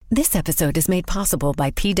This episode is made possible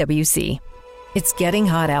by PwC. It's getting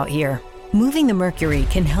hot out here. Moving the mercury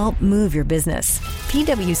can help move your business.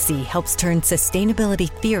 PwC helps turn sustainability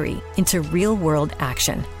theory into real-world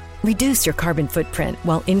action. Reduce your carbon footprint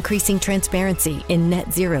while increasing transparency in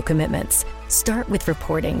net zero commitments. Start with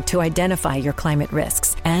reporting to identify your climate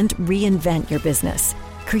risks and reinvent your business.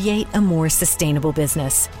 Create a more sustainable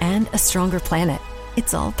business and a stronger planet.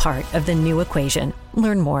 It's all part of The New Equation.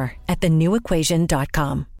 Learn more at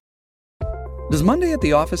thenewequation.com. Does Monday at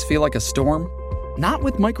the office feel like a storm? Not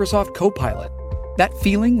with Microsoft Copilot. That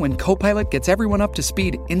feeling when Copilot gets everyone up to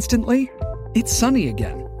speed instantly? It's sunny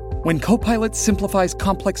again. When Copilot simplifies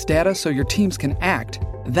complex data so your teams can act,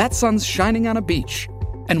 that sun's shining on a beach.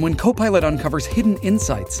 And when Copilot uncovers hidden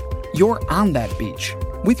insights, you're on that beach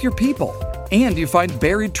with your people, and you find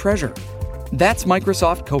buried treasure. That's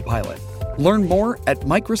Microsoft Copilot. Learn more at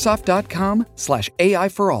Microsoft.com/AI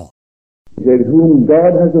for all. That whom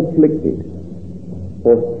God has afflicted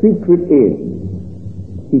for secret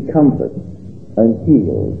ailments, he comforts and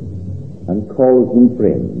heals and calls them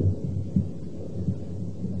friends.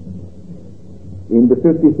 In the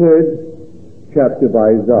 53rd chapter of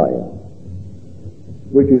Isaiah,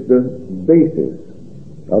 which is the basis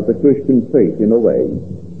of the Christian faith in a way,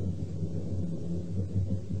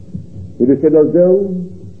 it is said, although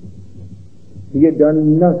he had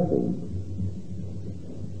done nothing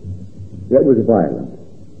that was violent,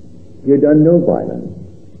 he had done no violence,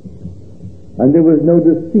 and there was no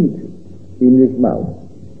deceit in his mouth,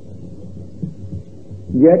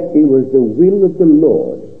 yet it was the will of the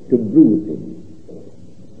Lord to bruise him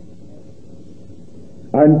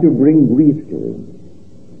and to bring grief to him.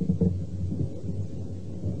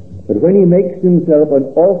 But when he makes himself an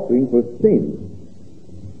offering for sin,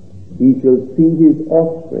 he shall see his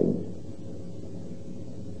offspring,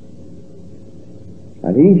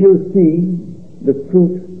 and he shall see the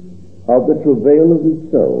fruit of the travail of his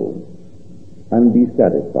soul, and be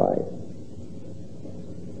satisfied.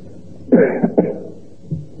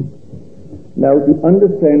 Now, to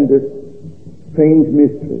understand this strange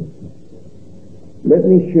mystery, let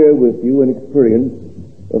me share with you an experience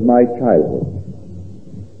of my childhood.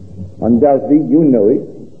 Undoubtedly, you know it.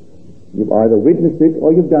 You've either witnessed it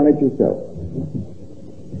or you've done it yourself.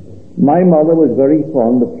 My mother was very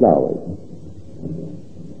fond of flowers.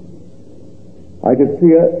 I could see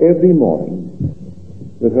her every morning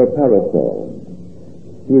with her parasol.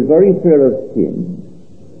 She was very fair of skin,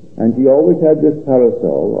 and she always had this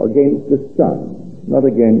parasol against the sun, not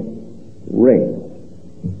against rain.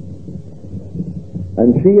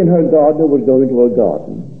 And she and her gardener would go into her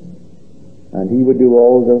garden, and he would do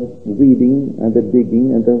all the weeding and the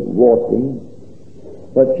digging and the watering,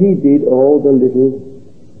 but she did all the little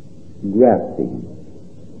grafting.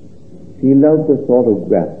 She loved the thought of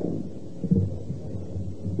grafting.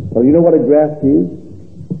 Well, you know what a graft is?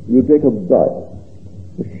 You take a bud,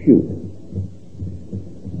 a shoot,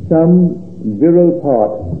 some virile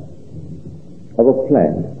part of a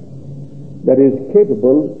plant that is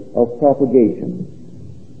capable of propagation.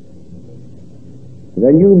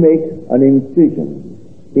 Then you make an incision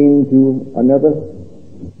into another,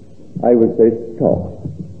 I would say, stalk.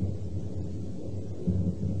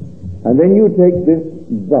 And then you take this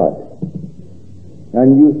bud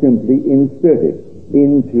and you simply insert it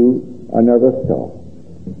into another stalk.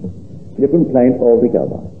 Different plant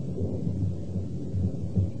altogether.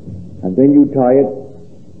 And then you tie it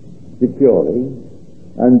securely,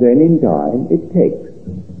 and then in time it takes.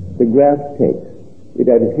 The graft takes. It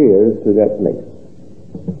adheres to that place.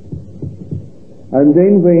 And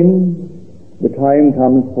then when the time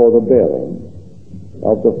comes for the bearing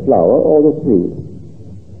of the flower or the fruit,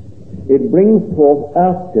 it brings forth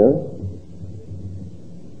after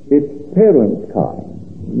its parent kind,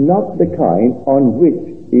 not the kind on which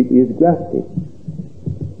it is grafted.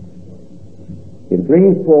 It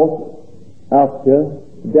brings forth after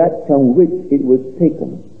that from which it was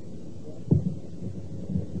taken.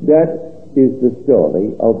 That is the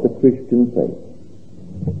story of the Christian faith.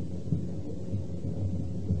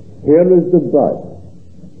 Here is the bud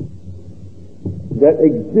that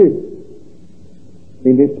exists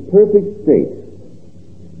in its perfect state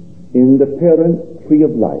in the parent tree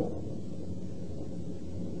of life.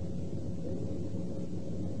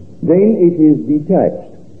 Then it is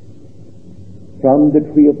detached from the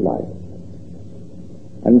tree of life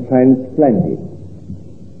and transplanted.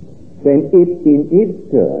 Then it in its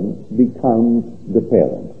turn becomes the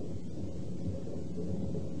parent.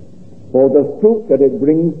 For the fruit that it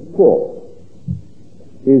brings forth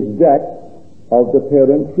is that of the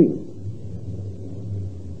parent tree.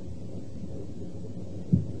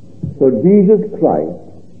 So Jesus Christ,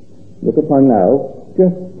 look upon now,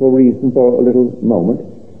 just for reason for a little moment,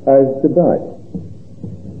 as the bud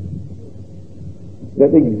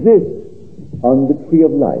that exists on the tree of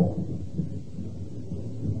life.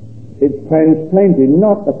 It's transplanted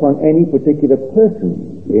not upon any particular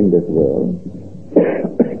person in this world,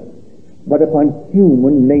 but upon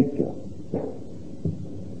human nature,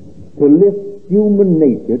 to lift human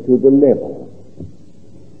nature to the level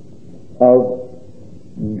of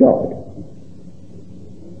God.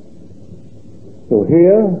 So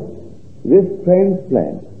here, this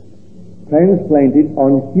transplanted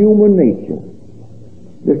on human nature,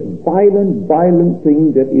 this violent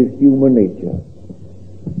thing that is human nature.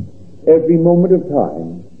 Every moment of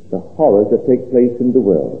time, the horrors that take place in the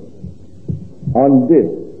world, on this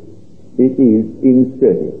it is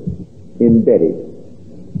inserted, embedded.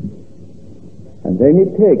 And then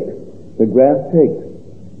it takes, the graft takes,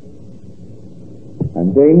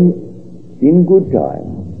 and then in good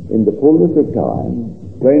time, in the fullness of time,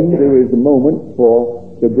 when there is a moment for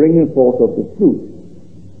the bringing forth of the fruit,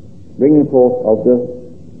 bringing forth of the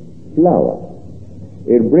flower,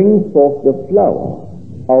 it brings forth the flower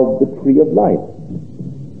of the tree of life,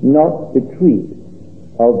 not the tree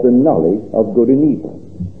of the knowledge of good and evil.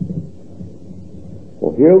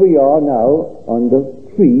 So here we are now on the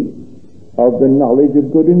tree of the knowledge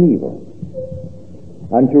of good and evil.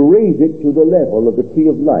 And to raise it to the level of the tree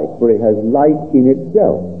of life, where it has life in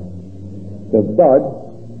itself, the bud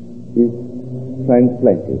is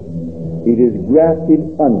transplanted. It is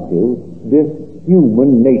grafted unto this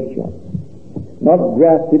human nature, not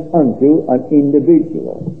grafted unto an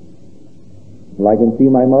individual. Well, I can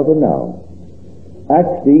see my mother now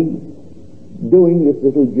actually doing this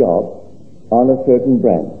little job on a certain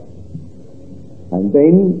branch. And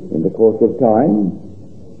then, in the course of time,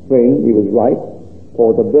 when it was ripe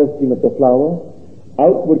for the bursting of the flower,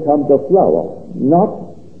 out would come the flower,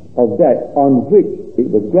 not of that on which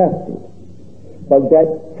it was grafted, but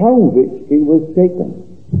that from which it was taken.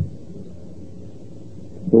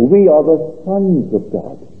 So we are the sons of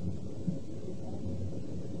God.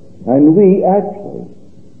 And we actually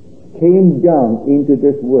came down into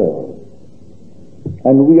this world,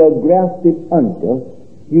 and we are grafted unto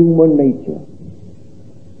human nature.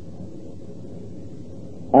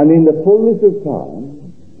 And in the fullness of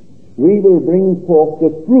time, we will bring forth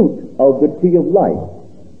the fruit of the tree of life.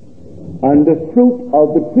 And the fruit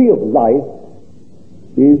of the tree of life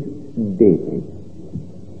is David.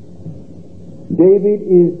 David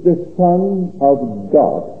is the son of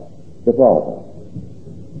God, the Father.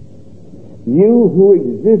 You who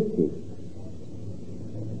existed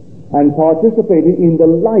and participated in the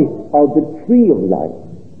life of the tree of life,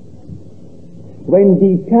 when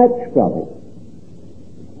detached from it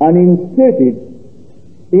and inserted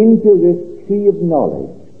into this tree of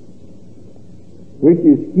knowledge, which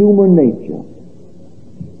is human nature,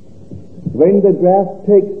 when the graft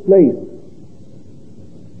takes place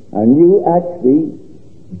and you actually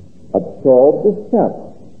absorb the stuff,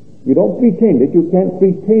 you don't pretend it, you can't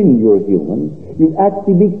pretend you're human, you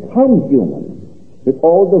actually become human with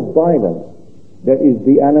all the violence that is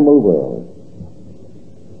the animal world.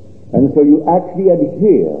 And so you actually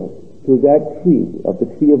adhere to that tree, of the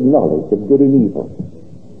tree of knowledge of good and evil.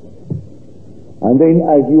 And then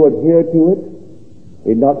as you adhere to it,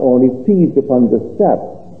 it not only feeds upon the sap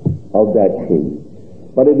of that tree,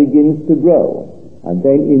 but it begins to grow. And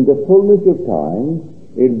then in the fullness of time,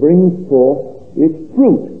 it brings forth its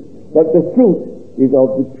fruit. But the fruit is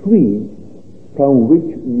of the tree from which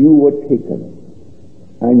you were taken.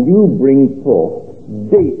 And you bring forth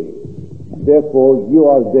David. Therefore, you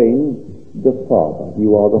are then the father.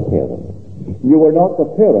 You are the parent. You were not the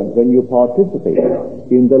parent when you participated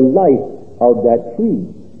in the life of that tree,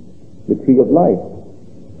 the tree of life.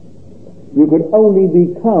 You could only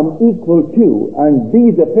become equal to and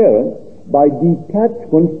be the parent by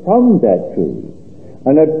detachment from that tree,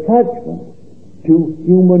 an attachment to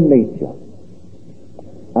human nature.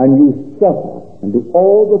 And you suffer and do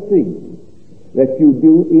all the things that you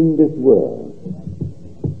do in this world.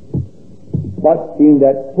 But in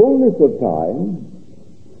that fullness of time,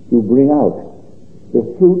 you bring out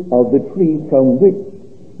the fruit of the tree from which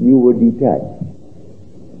you were detached,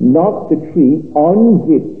 not the tree on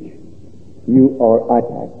which you are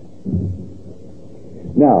attached.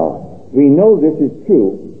 Now, we know this is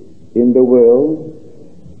true in the world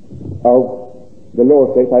of the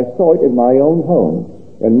lower place. I saw it in my own home,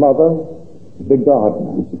 and Mother, the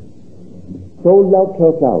gardener, so loved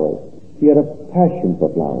her flowers. She had a passion for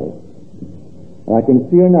flowers. And I can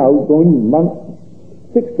see her now going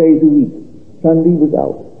 6 days a week. Sunday was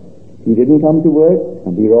out. She didn't come to work,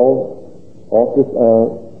 and we were all off to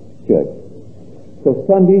church. So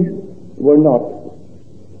Sundays were not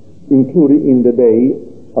included in the day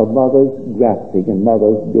of mothers grafting and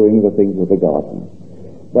mothers doing the things of the garden.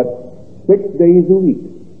 But 6 days a week,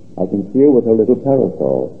 I can see her with her little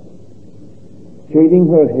parasol, shading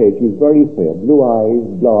her head. She's very fair, blue eyes,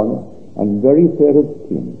 blonde, and very fair of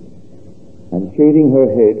skin, and shading her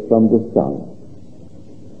head from the sun.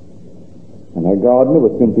 And our gardener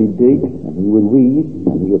would simply dig, and he would weed,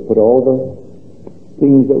 and he would put all the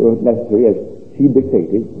things that were necessary as she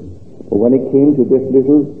dictated. But when it came to this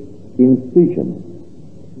little incision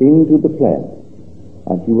into the plant,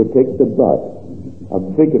 and she would take the bud, a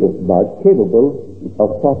vigorous bud capable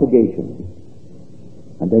of propagation,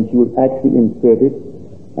 and then she would actually insert it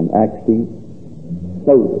and actually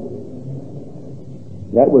sow it.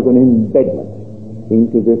 That was an embedment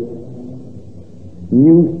into this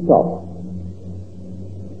new stock.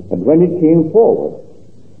 And when it came forward,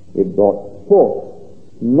 it brought forth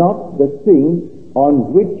not the thing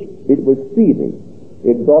on which it was feeding.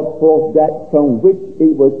 It brought forth that from which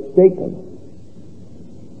it was taken.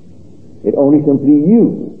 It only simply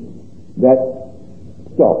used that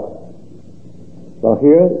stock. So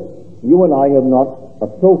here, you and I have not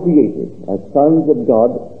appropriated, as sons of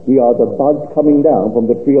God, we are the buds coming down from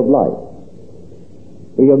the tree of life.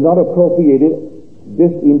 We have not appropriated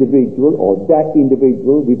this individual or that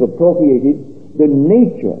individual. We've appropriated the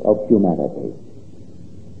nature of humanity.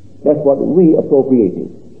 That's what we appropriated.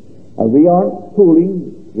 And we aren't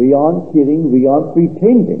fooling, we aren't kidding, we aren't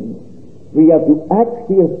pretending. We have to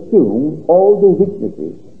actually assume all the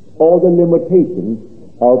weaknesses, all the limitations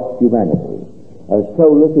of humanity. As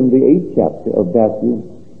Solus in the 8th chapter of Matthew,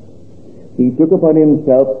 he took upon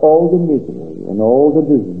himself all the misery and all the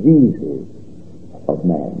diseases of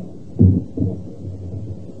man.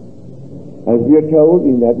 As we are told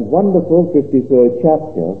in that wonderful 53rd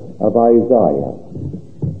chapter of Isaiah,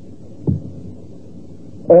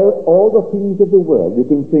 all the things of the world you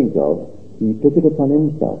can think of, he took it upon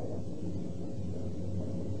himself.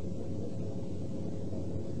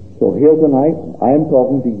 So here tonight, I am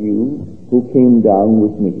talking to you who came down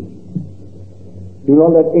with me. Do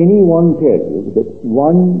not let anyone tell you that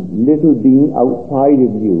one little being outside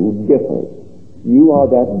of you differs. You are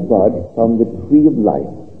that bud from the tree of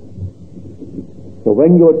life. So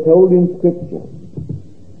when you're told in Scripture,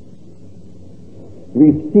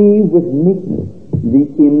 receive with meekness the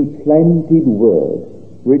implanted word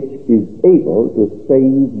which is able to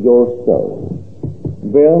save your soul,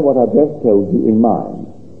 bear what I've just told you in mind.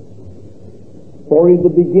 For in the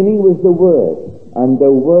beginning was the Word, and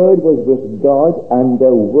the Word was with God, and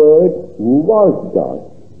the Word was God.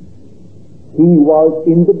 He was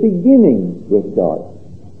in the beginning with God.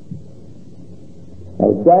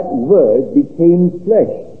 Now that Word became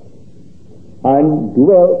flesh and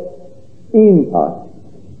dwelt in us.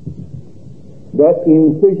 That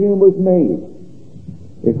incision was made.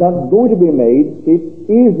 It's not going to be made, it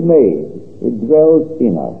is made. It dwells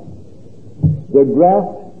in us. The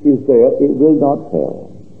graft is there, it will not fail.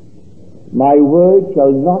 My word shall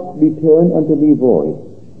not return unto me void,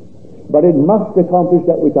 but it must accomplish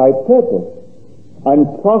that which I purpose and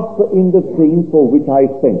prosper in the thing for which I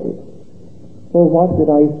sent it. For what did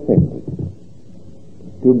I send it?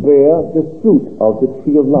 To bear the fruit of the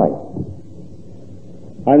tree of life.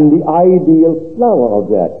 And the ideal flower of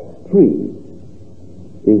that tree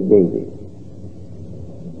is David.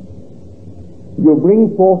 You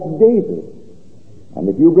bring forth David. And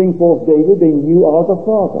if you bring forth David, then you are the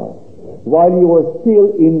father. While you are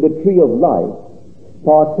still in the tree of life,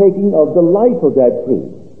 partaking of the life of that tree,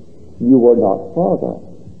 you are not father.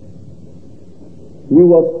 You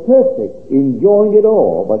are perfect, enjoying it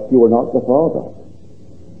all, but you are not the father.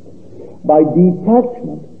 By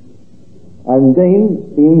detachment and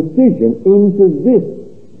then incision into this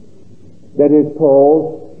that is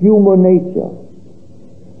called human nature,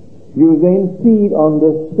 you then feed on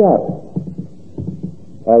the sap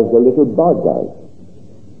as the little bud does.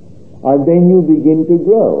 And then you begin to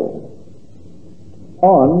grow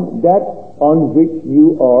on that on which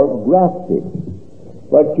you are grafted.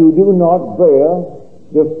 But you do not bear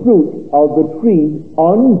the fruit of the tree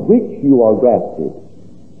on which you are grafted.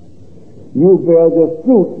 You bear the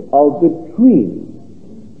fruit of the tree,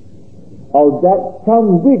 of that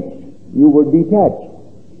from which you were detached.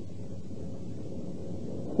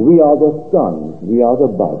 We are the sons, we are the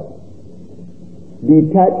buds,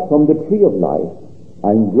 detached from the tree of life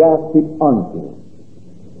and grafted onto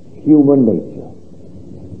human nature.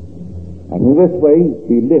 And in this way,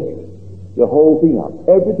 we lift the whole thing up.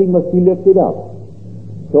 Everything must be lifted up.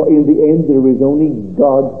 So in the end, there is only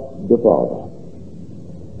God the Father.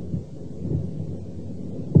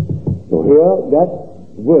 So here, that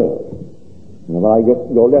word, and when I get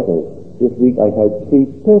your letters This week I had 3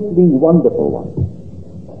 perfectly wonderful ones.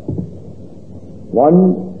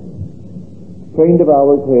 One friend of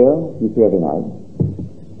ours here, she's here tonight,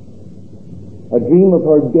 a dream of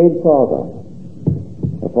her dead father.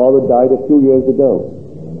 Her father died a few years ago.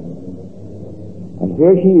 And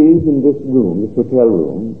here she is in this room, this hotel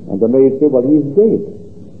room, and the maid said, well, he's dead.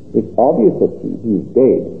 It's obvious that he's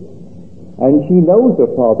dead. And she knows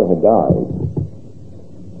her father had died.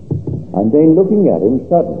 And then looking at him,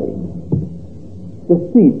 suddenly, the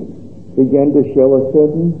feet began to show a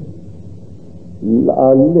certain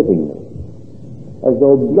livingness, as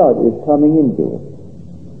though blood is coming into it.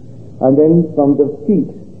 And then from the feet,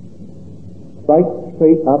 right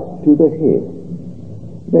straight up to the head.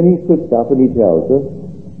 Then he sits up and he tells us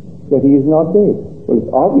that he is not dead. Well,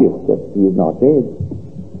 it's obvious that he is not dead.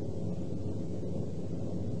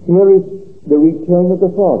 Here is the return of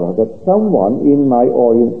the Father, that someone in my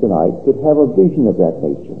audience tonight could have a vision of that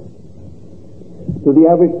nature. To the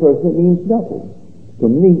average person, it means nothing. To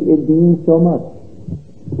me, it means so much.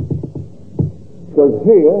 Because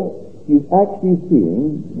here, he's actually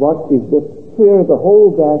seeing what is the sphere of the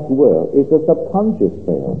whole vast world. It's a subconscious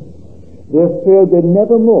sphere. Their sphere that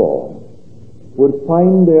nevermore would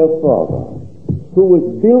find their Father, who was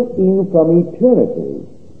built in from eternity,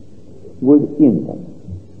 within them.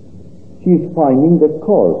 She's finding the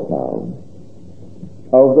cause now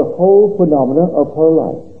of the whole phenomena of her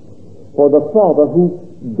life. For the Father who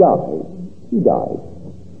died, he died.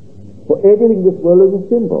 For everything in this world is a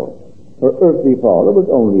symbol. Her earthly father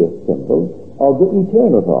was only a symbol of the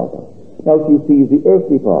eternal Father. Now she sees the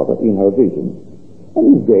earthly Father in her vision, and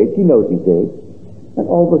he's dead, she knows he's dead,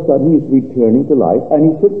 and all of a sudden he's returning to life,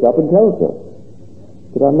 and he sits up and tells her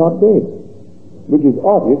that I'm not dead, which is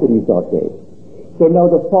obvious that he's not dead. So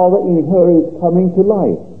now the Father in her is coming to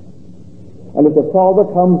life. And if the Father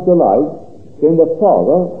comes to life, then the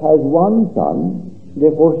Father has one Son,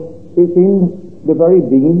 therefore it's in the very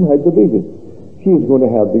being who has the vision. She is going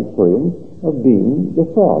to have the experience of being the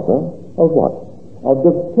Father of what? Of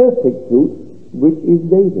the perfect fruit, which is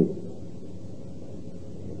David.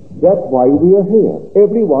 That's why we are here.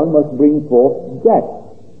 Everyone must bring forth that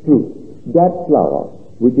fruit, that flower,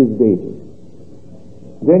 which is David.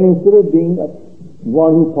 Then instead of being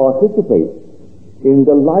one who participates in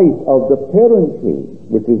the life of the parent tree,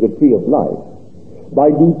 which is the tree of life, by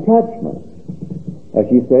detachment, as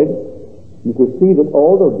she said, you could see that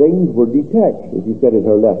all the veins were detached, as she said in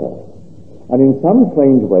her letter. And in some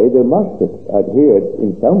strange way, they must have adhered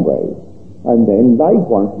in some way, and then life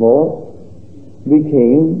once more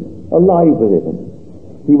became alive within him.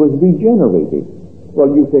 He was regenerated.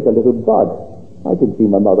 Well, you take a little bud. I can see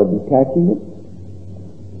my mother detaching it.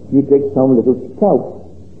 You take some little sprout,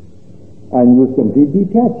 and you simply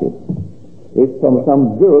detach it. It's from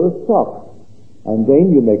some girl's sock. And then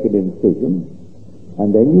you make an incision, and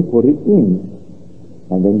then you put it in,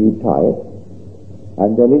 and then you tie it,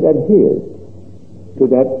 and then it adheres to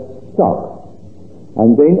that sock.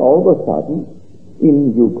 And then all of a sudden,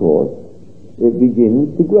 in due course, it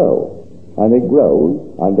begins to grow. And it grows,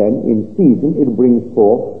 and then in season it brings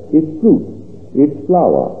forth its fruit, its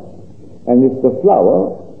flower. And it's the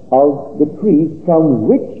flower of the tree from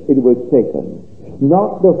which it was taken,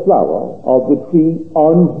 not the flower of the tree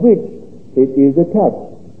on which it is attached.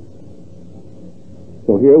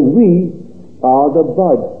 So here we are the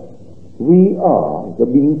bud. We are the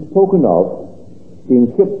being spoken of in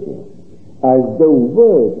Scripture as the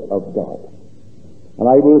Word of God. And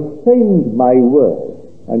I will send my word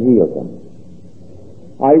and heal them.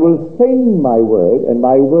 I will send my word, and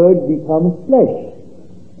my word becomes flesh.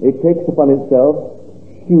 It takes upon itself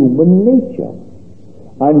human nature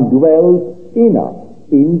and dwells in us,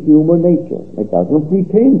 in human nature. It doesn't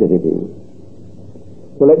pretend that it is.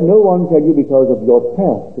 So let no one tell you because of your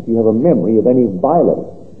past, if you have a memory of any violence,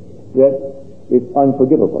 that it's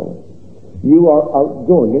unforgivable. You are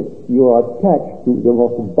outgoing it. You are attached to the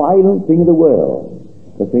most violent thing in the world,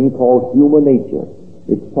 the thing called human nature.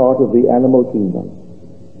 It's part of the animal kingdom.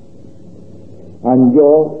 And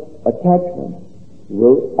your attachment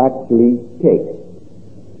will actually take.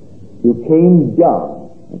 You came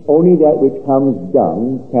down, and only that which comes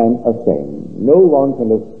down can ascend. No one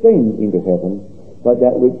can ascend into heaven but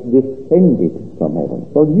that which descended from heaven.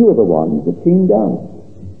 So you are the ones that came down.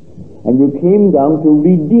 And you came down to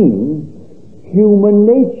redeem human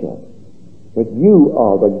nature. But you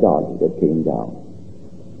are the God that came down.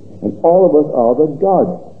 And all of us are the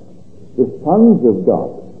gods, the sons of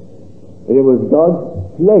God. And it was God's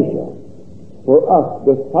pleasure for us,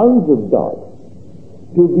 the sons of God,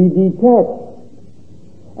 to be detached,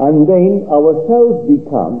 and then ourselves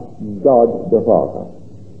become God the Father.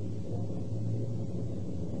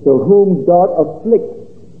 So whom God afflicts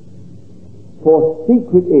for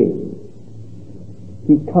secret ends,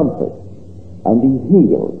 he comforts and he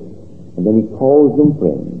heals, and then he calls them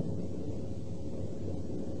friends.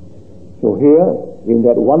 So here, in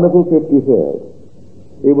that wonderful 53rd,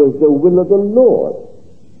 it was the will of the Lord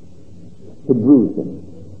to bruise them.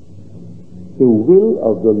 The will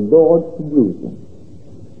of the Lord to bruise them.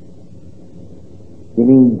 You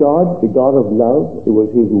mean God, the God of love, it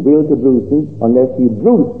was his will to bruise him, unless he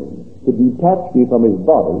bruised him, to detach me from his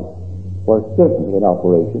body, was certainly an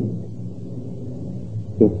operation.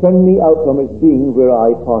 To send me out from his being where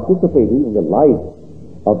I participated in the life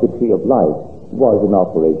of the tree of life was an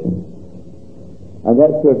operation. And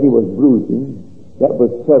that certainly was bruising, that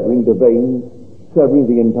was severing the veins, severing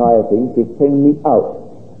the entire thing, to send me out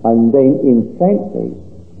and then implant me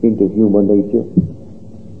into human nature.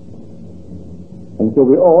 And so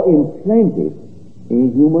we're all implanted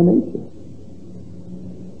in human nature.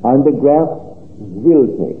 And the graft will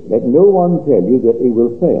take. Let no one tell you that it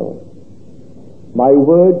will fail. My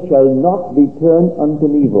word shall not return unto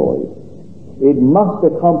me void. It must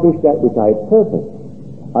accomplish that which I purpose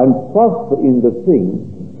and prosper in the thing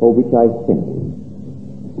for which I sent it.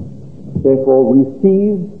 Therefore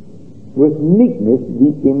receive with meekness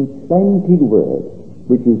the implanted word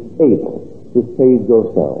which is able to save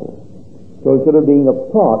yourselves. So instead of being a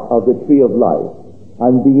part of the tree of life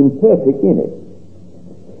and being perfect in it,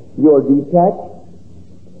 you're detached,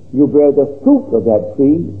 you bear the fruit of that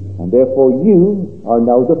tree, and therefore you are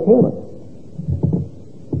now the parent.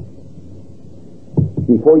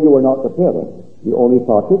 Before you were not the parent, you only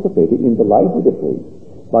participated in the life of the tree.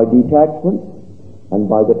 By detachment and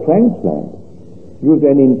by the transplant, you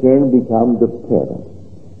then in turn become the parent.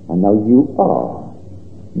 And now you are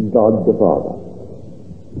God the Father.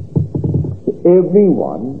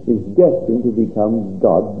 Everyone is destined to become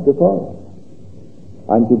God the Father.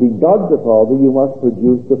 And to be God the Father, you must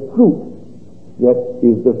produce the fruit that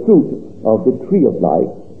is the fruit of the tree of life,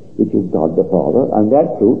 which is God the Father, and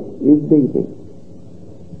that fruit is David.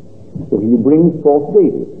 So he brings forth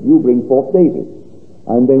David. You bring forth David.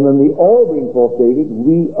 And then when we all bring forth David,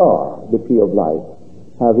 we are the tree of life,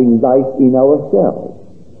 having life in ourselves.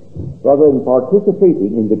 Rather than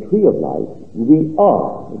participating in the tree of life, we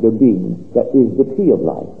are the being that is the tree of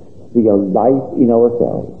life. We are life in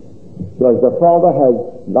ourselves. So as the Father has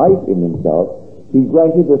life in himself, he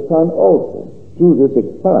granted the Son also, through this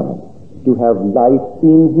experiment, to have life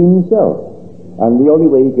in himself. And the only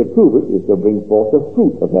way he could prove it is to bring forth the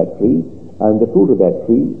fruit of that tree, and the fruit of that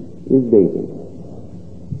tree is David.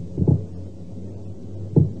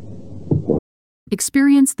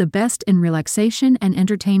 Experience the best in relaxation and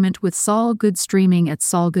entertainment with Saul Good streaming at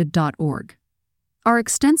saulgood.org. Our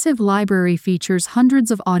extensive library features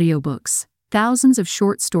hundreds of audiobooks, thousands of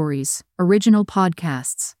short stories, original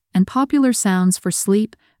podcasts, and popular sounds for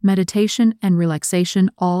sleep, meditation, and relaxation,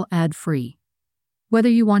 all ad-free. Whether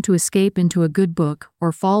you want to escape into a good book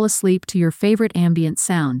or fall asleep to your favorite ambient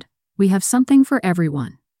sound, we have something for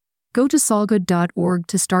everyone. Go to saulgood.org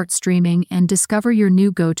to start streaming and discover your new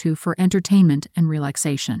go-to for entertainment and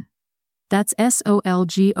relaxation. That's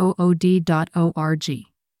SOLGOOD.org.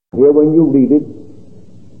 Here, when you read it,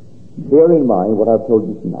 bear in mind what I've told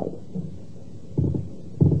you tonight.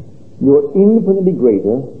 You're infinitely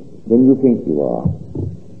greater than you think you are.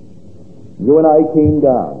 You and I came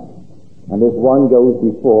down, and if one goes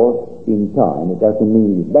before in time, it doesn't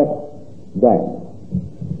mean he's better than.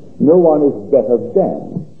 No one is better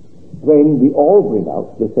than when we all bring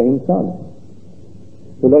out the same Son.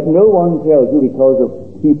 So let no one tell you because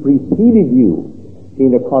he preceded you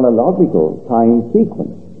in a chronological time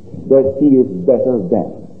sequence that he is better than.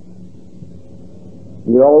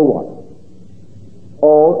 We're all one.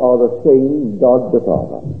 All are the same God the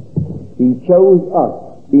Father. He chose us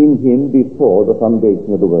in him before the foundation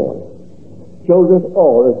of the world. Chose us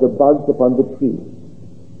all as the buds upon the tree.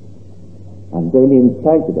 And then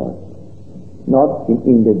implanted us, not in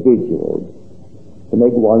individuals, to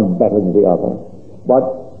make one better than the other, but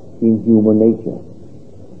in human nature.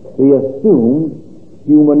 We assumed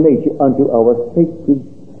human nature unto our sacred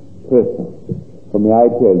person. For may I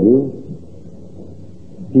tell you,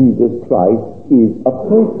 Jesus Christ is a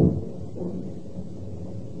person.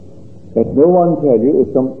 Let no one tell you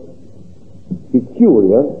it's some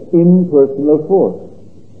peculiar, impersonal force.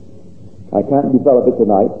 I can't develop it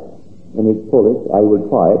tonight. In its fullest, I will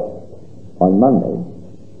try it on Monday.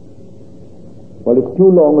 Well, it's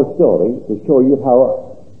too long a story to show you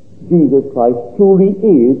how Jesus Christ truly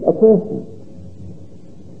is a person.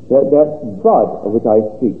 That God of which I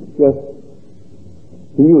speak, just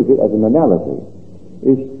to use it as an analogy,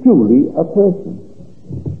 is truly a person.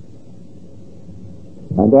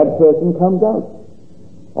 And that person comes out,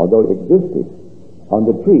 although it existed on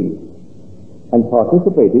the tree and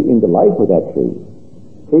participated in the life of that tree.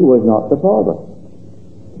 It was not the Father.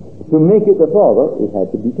 To make it the Father, it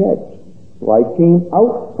had to be catched. So I came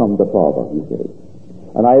out from the Father, he says,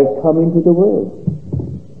 and I have come into the world.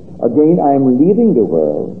 Again, I am leaving the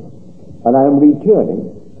world, and I am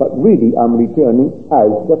returning, but really I'm returning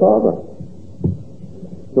as the Father.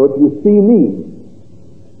 So if you see me,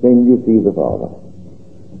 then you see the Father.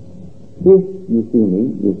 If you see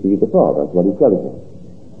me, you see the Father. That's what he tells us.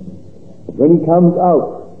 But when he comes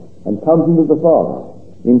out and comes into the Father,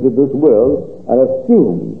 into this world, and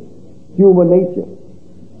assumes human nature,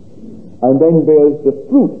 and then bears the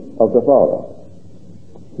fruit of the Father,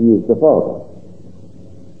 he is the Father.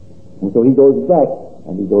 And so he goes back,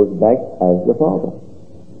 and he goes back as the Father.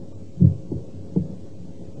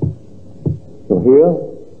 So here,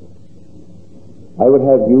 I would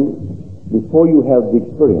have you, before you have the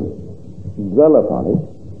experience, dwell upon it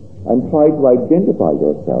and try to identify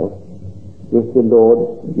yourself with the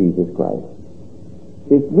Lord Jesus Christ.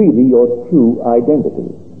 It's really your true identity.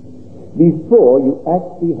 Before you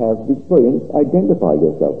actually have the experience, identify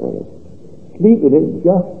yourself with it. Sleep in it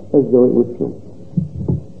just as though it was true.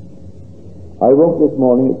 I woke this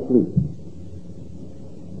morning at 3.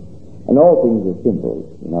 And all things are symbols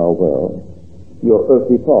in our world. Your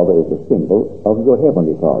earthly father is a symbol of your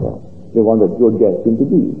heavenly Father, the one that you're destined to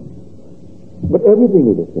be. But everything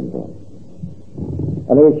is a symbol.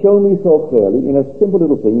 And it was shown me so clearly in a simple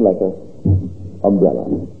little thing like an umbrella.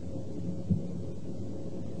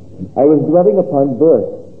 I was dwelling upon birth,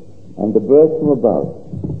 and the birth from above,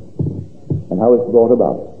 and how it's brought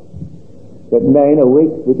about. That man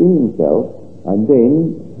awakes within himself, and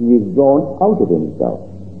then he is drawn out of himself.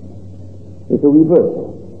 It's a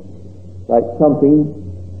reversal, like something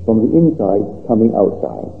from the inside coming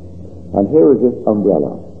outside. And here is this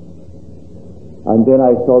umbrella. And then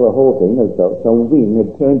I saw the whole thing as though some wind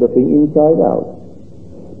had turned the thing inside out.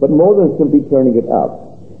 But more than simply turning it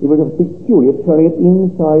up, it was a peculiar turning it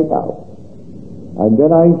inside out. And then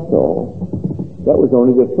I saw, that was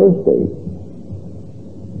only the first day,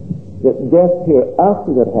 that death here,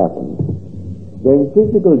 after that happened, then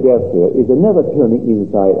physical death here is another turning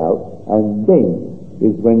inside out, and then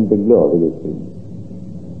is when the glory is seen.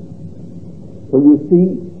 So you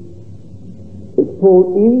see, it's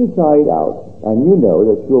pulled inside out, and you know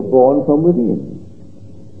that you're born from within.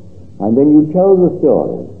 And then you tell the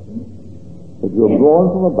story that you're born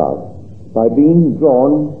from above by being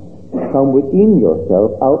drawn from within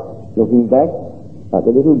yourself out, looking back at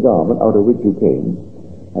the little garment out of which you came,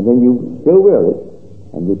 and then you still wear it,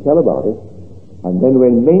 and you tell about it, and then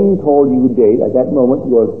when men call you dead, at that moment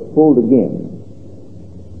you are pulled again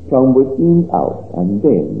from within out, and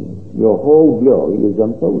then your whole glory is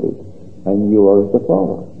unfolded, and you are the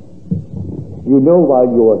Father. You know why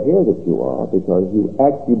you are here that you are, because you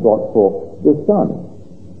actually brought forth the Son,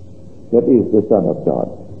 that is the Son of God.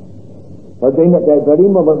 But then at that very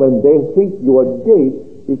moment when they think you are dead,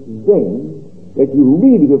 it's then that you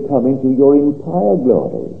really have come into your entire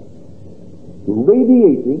glory,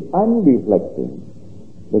 radiating and reflecting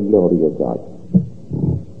the glory of God.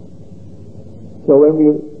 So when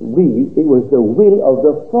we read, it was the will of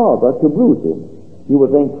the Father to bruise him. You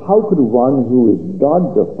would think, how could one who is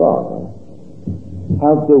God the Father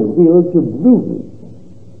have the will to bruise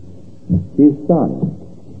his Son,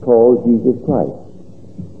 called Jesus Christ?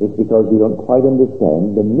 It's because we don't quite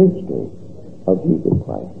understand the mystery of Jesus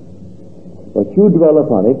Christ. But you dwell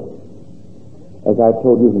upon it, as I've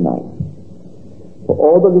told you tonight. For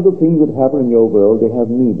all the little things that happen in your world, they have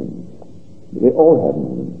meaning. They all have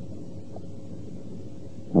meaning.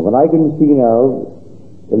 And when I can see now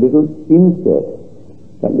the little insert,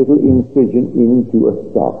 that little incision into a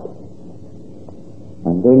stock,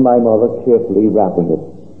 and then my mother carefully wrapping it,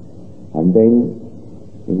 and then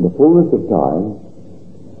in the fullness of time,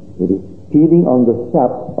 it is feeding on the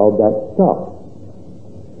sap of that stock.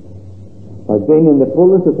 But then in the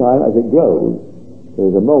fullness of time, as it grows, there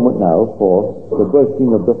is a moment now for the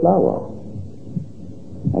bursting of the flower.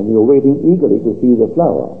 And you're waiting eagerly to see the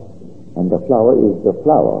flower. And the flower is the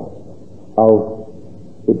flower of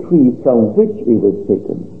the tree from which it was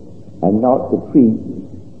taken, and not the tree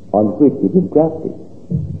on which it is grafted.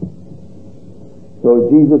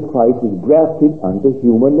 So Jesus Christ is grafted unto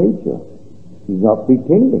human nature. He's not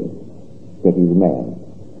pretending that he's man.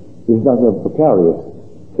 He's not a precarious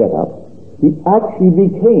setup. He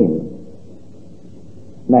actually became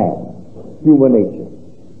man, human nature,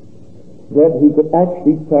 that he could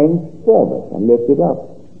actually transform it and lift it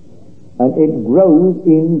up. And it grows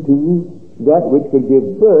into that which could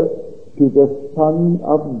give birth to the Son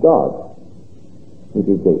of God. which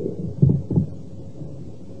is David.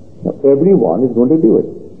 Now, everyone is going to do it.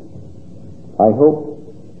 I hope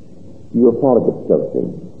you are part of it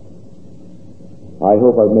closely. I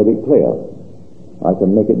hope I've made it clear. I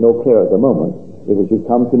can make it no clearer at the moment. If it should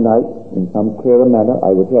come tonight in some clearer manner,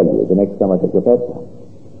 I will tell you the next time I take a bedside.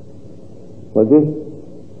 For this,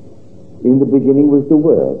 in the beginning was the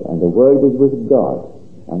Word, and the Word was with God,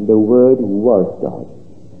 and the Word was God.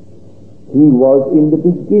 He was in the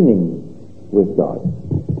beginning with God.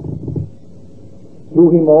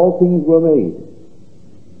 Through him all things were made,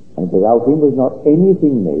 and without him was not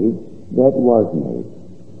anything made that was made.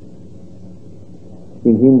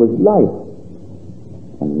 In him was life,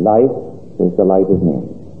 and life is the light of men.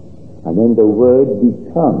 And then the Word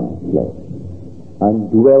became flesh and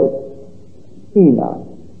dwelt in us.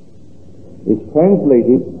 It's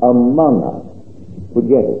translated among us.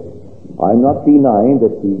 Forget it. I'm not denying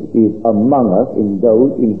that he is among us in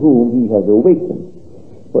those in whom he has awakened.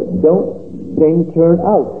 But don't then turn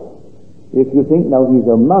out. If you think now he's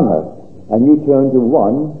among us, and you turn to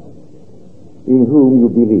one in whom you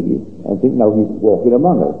believe, and think now he's walking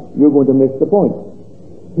among us, you're going to miss the point.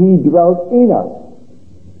 He dwelt in us.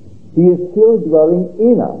 He is still dwelling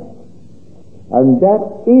in us. And that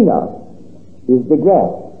in us is the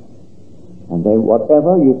graft. And then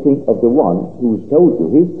whatever you think of the one who's told you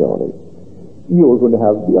his story, you're going to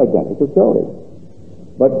have the identical story.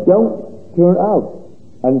 But don't turn out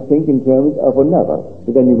and think in terms of another,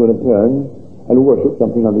 so then you're going to turn and worship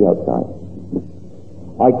something on the outside.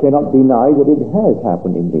 I cannot deny that it has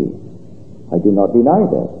happened in me. I do not deny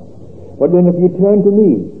that. But then if you turn to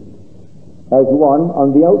me as one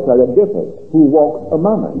on the outside that differs, who walks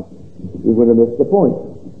among us, you're going to miss the point.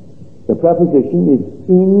 The preposition is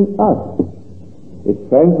in us. It's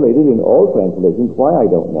translated in all translations, why I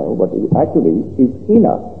don't know, but it actually is in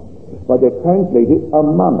us. But they're translated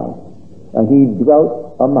among us, and he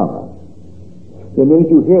dwelt among us. The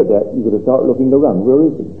minute you hear that, you're going to start looking around. Where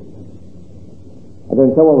is he? And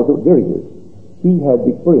then someone will say, there he is. He had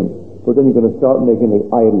the experience. So then you're going to start making an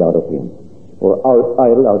idol out of him, or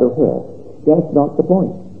idol out of her. That's not the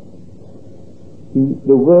point.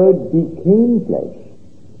 The Word became flesh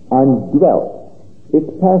and dwelt. It's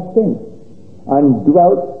past tense. And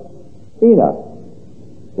dwelt in us.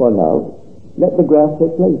 Well now, let the graft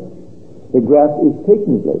take place. The graft is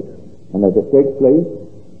taking place. And as it takes place,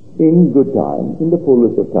 in good time, in the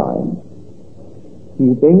fullness of time,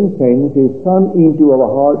 he then sends his Son into our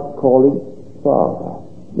hearts, calling Father,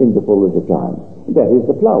 in the fullness of time. That is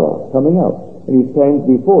the flower coming out. And he stands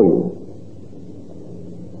before you.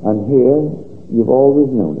 And here, you've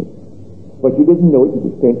always known it. But you didn't know it to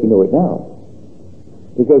the extent you know it now.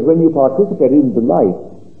 Because when you participated in the life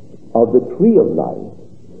of the tree of life,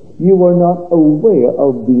 you were not aware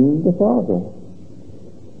of being the Father.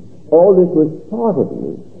 All this was part of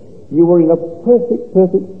you. You were in a perfect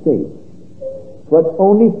state. But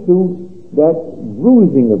only through that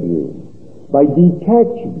bruising of you, by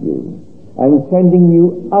detaching you and sending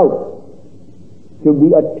you out to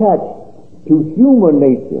be attached to human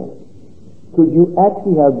nature, could you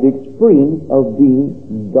actually have the experience of being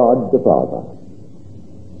God the Father.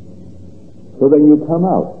 So then you come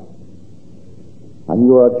out, and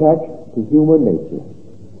you are attached to human nature,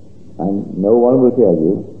 and no one will tell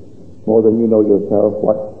you, more than you know yourself,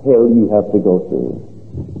 what hell you have to go through.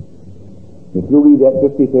 If you read that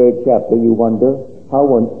 53rd chapter, you wonder, how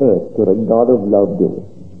on earth could a God of love do it?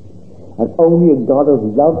 And only a God of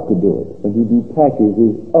love could do it, when he detaches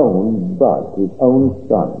his own bud, his own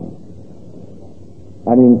Son,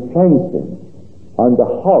 and implants him on the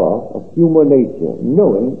horror of human nature,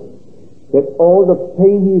 knowing that all the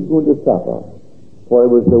pain he's going to suffer, for it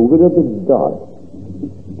was the will of the God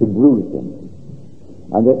to bruise him,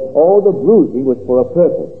 and that all the bruising was for a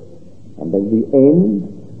purpose, and in the end,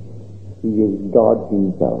 he is God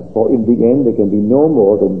himself. For in the end, there can be no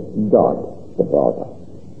more than God the Father.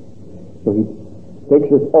 So he takes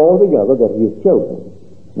us all together that he has chosen.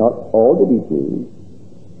 Not all to be chosen.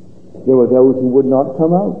 There were those who would not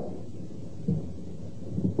come out.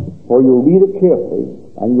 For you'll read it carefully,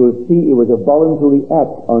 and you'll see it was a voluntary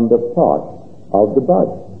act on the part of the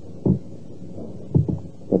bud.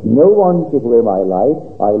 But no one took away my life.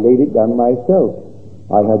 I laid it down myself.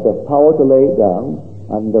 I had the power to lay it down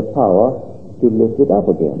and the power to lift it up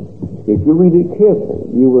again. If you read it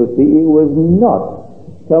carefully, you will see it was not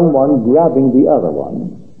someone grabbing the other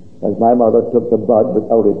one, as my mother took the bud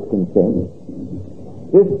without its consent.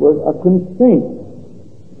 This was a consent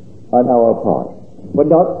on our part, but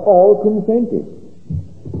not all consented.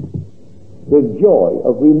 The joy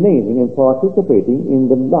of remaining and participating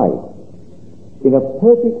in the life, in a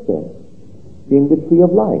perfect sense, in the tree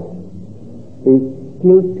of life, is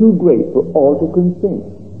still too great for all to consent.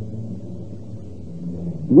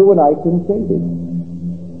 You and I consented.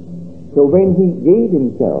 So when he gave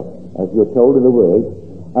himself, as we're told in the Word,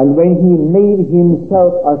 and when he made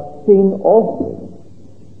himself a sin offering,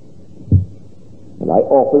 and I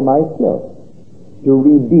offer myself to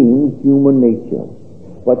redeem human nature.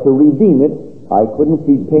 But to redeem it, I couldn't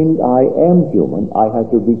pretend I am human. I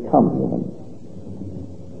had to become human.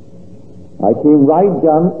 I came right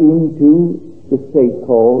down into the state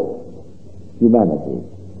called humanity.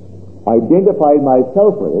 Identified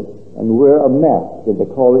myself with it and wear a mask, and they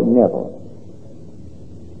call it Neville.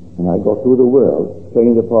 And I go through the world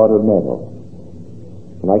playing the part of Neville.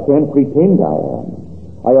 And I can't pretend I am.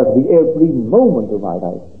 I have to be every moment of my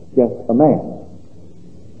life just a man,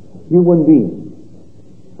 human being.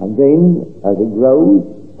 And then, as it grows,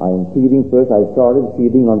 I am feeding first. I started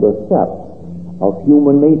feeding on the sap of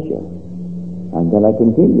human nature. And then I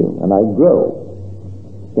continue, and I grow.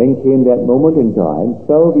 Then came that moment in time,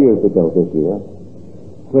 12 years ago this year,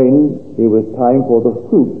 when it was time for the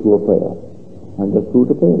fruit to appear. And the fruit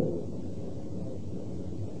appeared.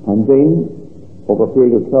 And then, over a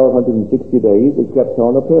period of 1,260 days, it kept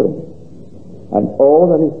on appearing. And all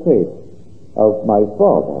that is said of my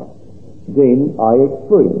Father, then I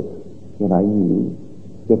experienced, when I knew,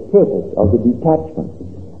 the purpose of the detachment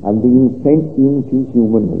and being sent into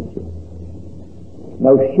human nature.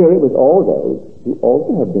 Now share it with all those who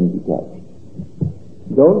also have been detached.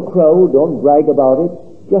 Don't crow, don't brag about it,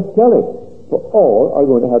 just tell it, for all are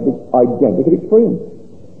going to have the identical experience.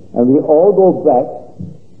 And we all go back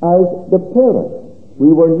as the parent. We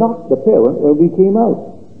were not the parent when we came out.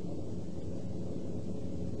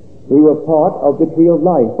 We were part of the tree of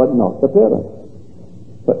life, but not the parent.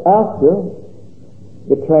 But after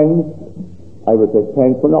the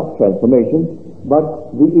not transformation,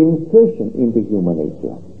 but the insertion into human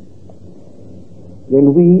nature,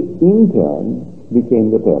 then we in turn became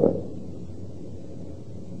the parent.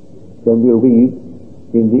 Then we read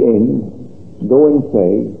in the end, go and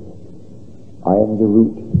say, I am the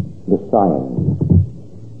root, the scion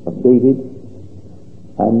of David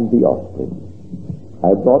and the offspring.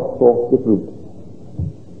 I brought forth the fruit.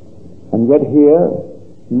 And yet here,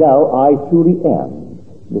 now I truly am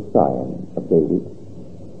the scion of David.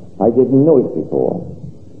 I didn't know it before.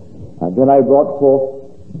 And then I brought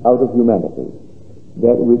forth out of humanity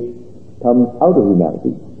that which comes out of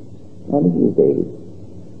humanity, and it is David.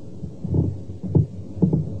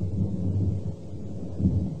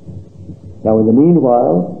 Now in the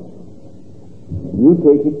meanwhile, you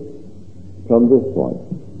take it from this point.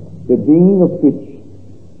 The being of which,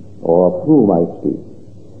 or of whom I speak,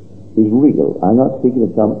 is real. I'm not speaking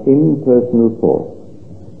of some impersonal force.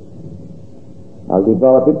 I'll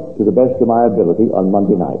develop it to the best of my ability on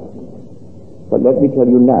Monday night. But let me tell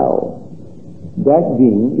you now, that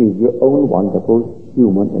being is your own wonderful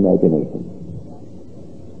human imagination.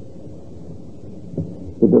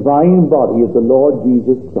 The divine body of the Lord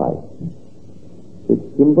Jesus Christ, it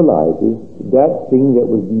symbolizes that thing that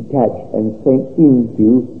was detached and sent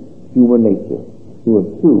into human nature, to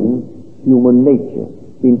assume human nature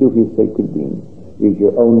into his sacred being, is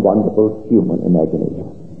your own wonderful human imagination.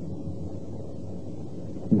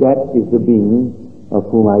 That is the being of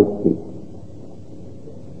whom I speak.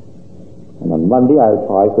 And on Monday I'll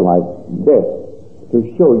try to my best to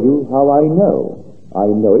show you how I know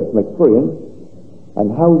it from experience,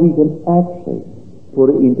 and how we can actually put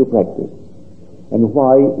it into practice, and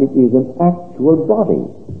why it is an actual body.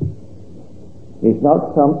 It's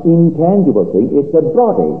not some intangible thing, it's a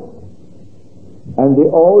body. And they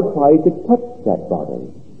all try to touch that body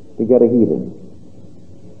to get a healing,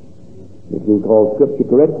 if you call Scripture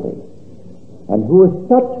correctly. And who has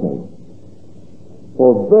touched me?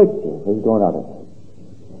 For virtue has gone out of me.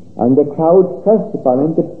 And the crowd pressed upon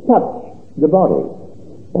him to touch the body.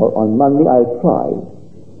 Well, on Monday I'll try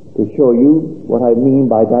to show you what I mean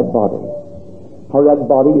by that body. How that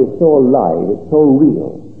body is so alive, it's so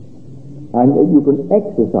real, and that you can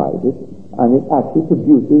exercise it, and it actually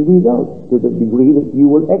produces results to the degree that you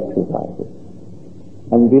will exercise it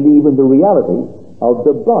and believe in the reality of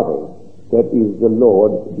the body that is the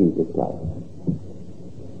Lord Jesus Christ.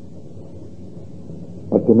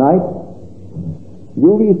 But tonight,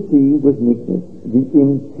 you receive with meekness the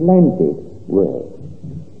implanted word.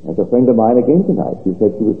 As a friend of mine again tonight, she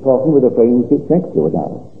said she was talking with a friend who sits next to her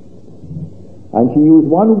now. And she used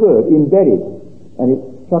one word, embedded, and it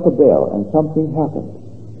struck a bell, and something happened.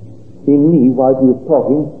 In me, while she was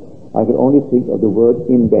talking, I could only think of the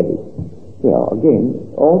word embedded. Well,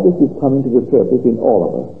 again, all this is coming to the surface in all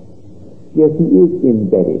of us. Yes, he is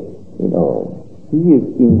embedded in all. He is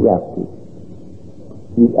engrafted.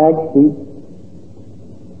 He's actually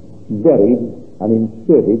buried and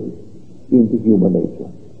inserted into human nature.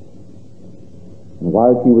 And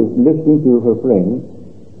while she was listening to her friend,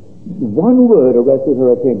 one word arrested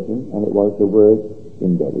her attention, and it was the word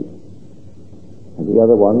embedded. And the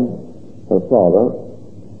other one, her father,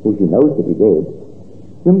 who she knows to be dead,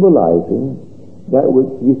 symbolizing that which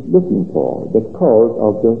she's looking for, the cause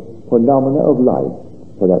of the phenomena of life.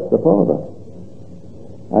 So that's the father.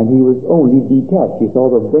 And he was only detached. She saw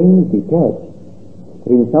the veins detached.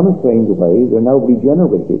 But in some strange way, they're now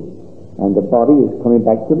regenerated. And the body is coming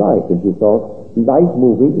back to life. And she saw life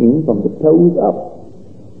moving in from the toes up.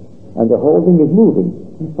 And the whole thing is moving.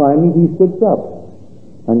 And finally he sits up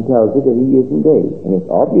and tells her that he isn't dead. And it's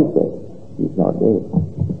obvious that he's not dead.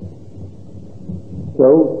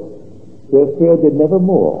 So they feared that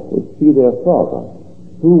nevermore would see their father,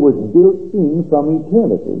 who was built in from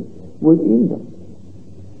eternity within them.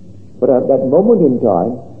 But at that moment in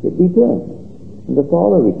time, it returned. And the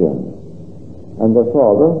father returned. And the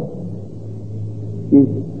father is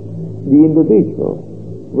the individual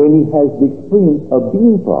when he has the experience of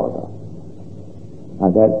being father.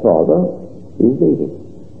 And that father is David.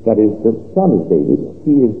 That is, the son of David.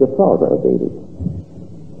 He is the father of David.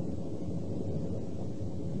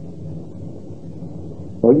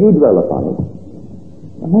 Well, you dwell upon it.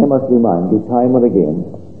 And I must remind you time and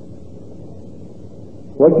again,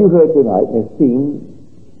 what you heard tonight may seem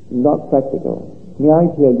not practical. May I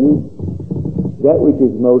tell you, that which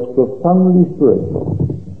is most profoundly spiritual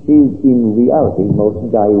is in reality most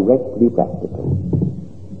directly practical.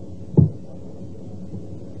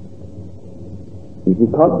 If you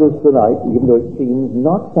cut this tonight, even though it seems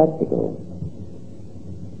not practical,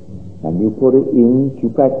 and you put it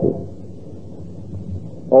into practice,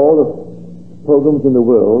 all the programs in the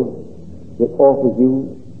world that offers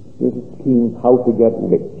you this scheme how to get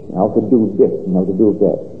rich, how to do this, and how to do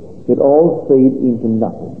that, it all fade into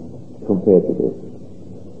nothing compared to this.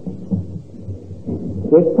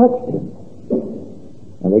 They touched him,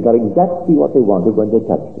 and they got exactly what they wanted when they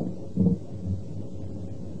touched him.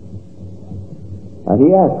 And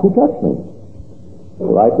he asked, "Who touched me?"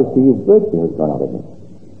 For I perceive virtue has gone out of me.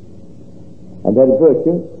 And that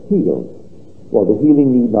virtue heals. Well, the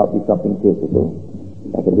healing need not be something physical,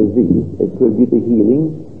 like a disease. It could be the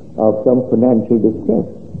healing of some financial distress.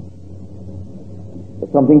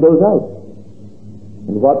 But something goes out.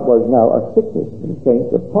 And what was now a sickness, in the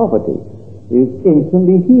sense of poverty, is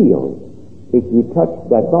instantly healed if you touch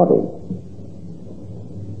that body.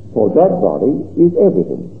 For that body is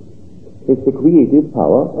everything. It's the creative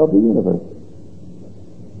power of the universe.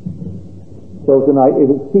 So tonight, if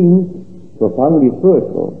it seems profoundly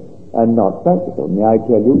spiritual and not practical, may I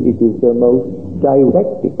tell you, it is the most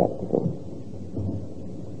directly practical.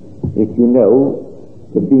 If you know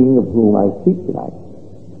the being of whom I speak tonight,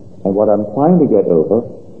 and what I'm trying to get over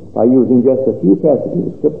by using just a few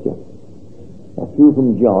passages of Scripture, a few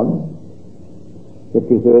from John,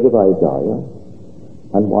 53rd of Isaiah,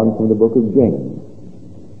 and one from the book of James.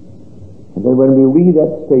 And then when we read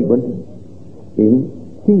that statement in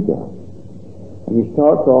Peter, and he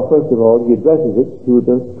starts off, first of all, he addresses it to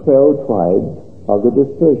the 12 tribes of the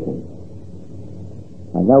dispersion.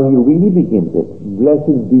 And now he really begins it.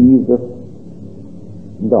 Blessed be the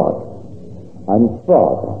God and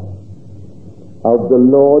Father of the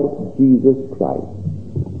Lord Jesus Christ,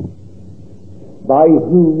 by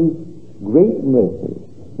whose great mercy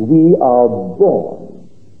we are born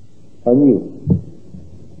anew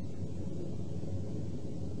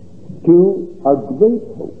to a great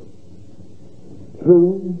hope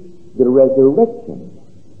through the resurrection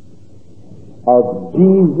of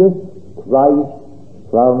Jesus Christ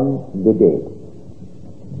from the dead.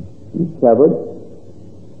 He's severed,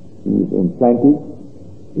 he's implanted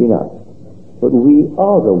in us. But we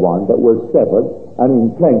are the one that was severed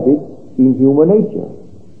and implanted in human nature.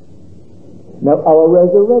 Now our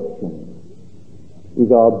resurrection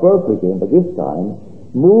is our birth again, but this time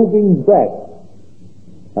moving back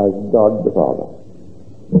as God the Father.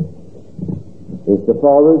 It's the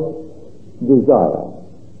Father's desire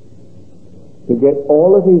to get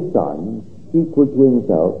all of his sons equal to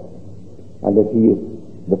himself, and if he is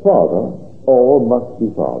the Father, all must be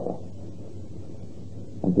Father.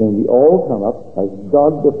 And then we all come up as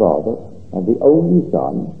God the Father, and the only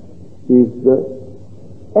Son is the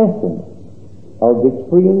essence of the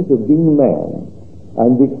experience of being man.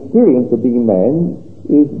 And the experience of being man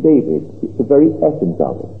is David. It's the very essence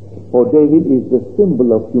of it. For David is the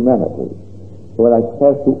symbol of humanity. So when I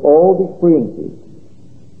pass through all the experiences,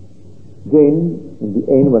 then in the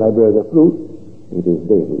end, when I bear the fruit, it is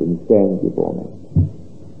David, and he stands before me.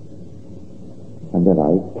 And then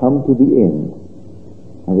I come to the end,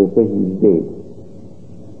 and they say he's dead.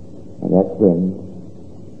 And that's when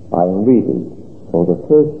I am really, for the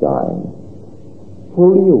first time,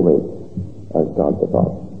 fully awake as God the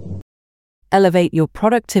Father. Elevate your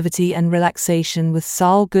productivity and relaxation with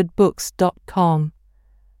solgoodbooks.com.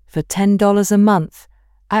 For $10 a month,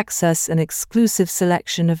 access an exclusive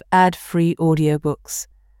selection of ad-free audiobooks,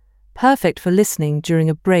 perfect for listening during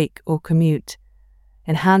a break or commute.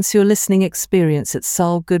 Enhance your listening experience at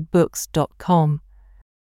solgoodbooks.com.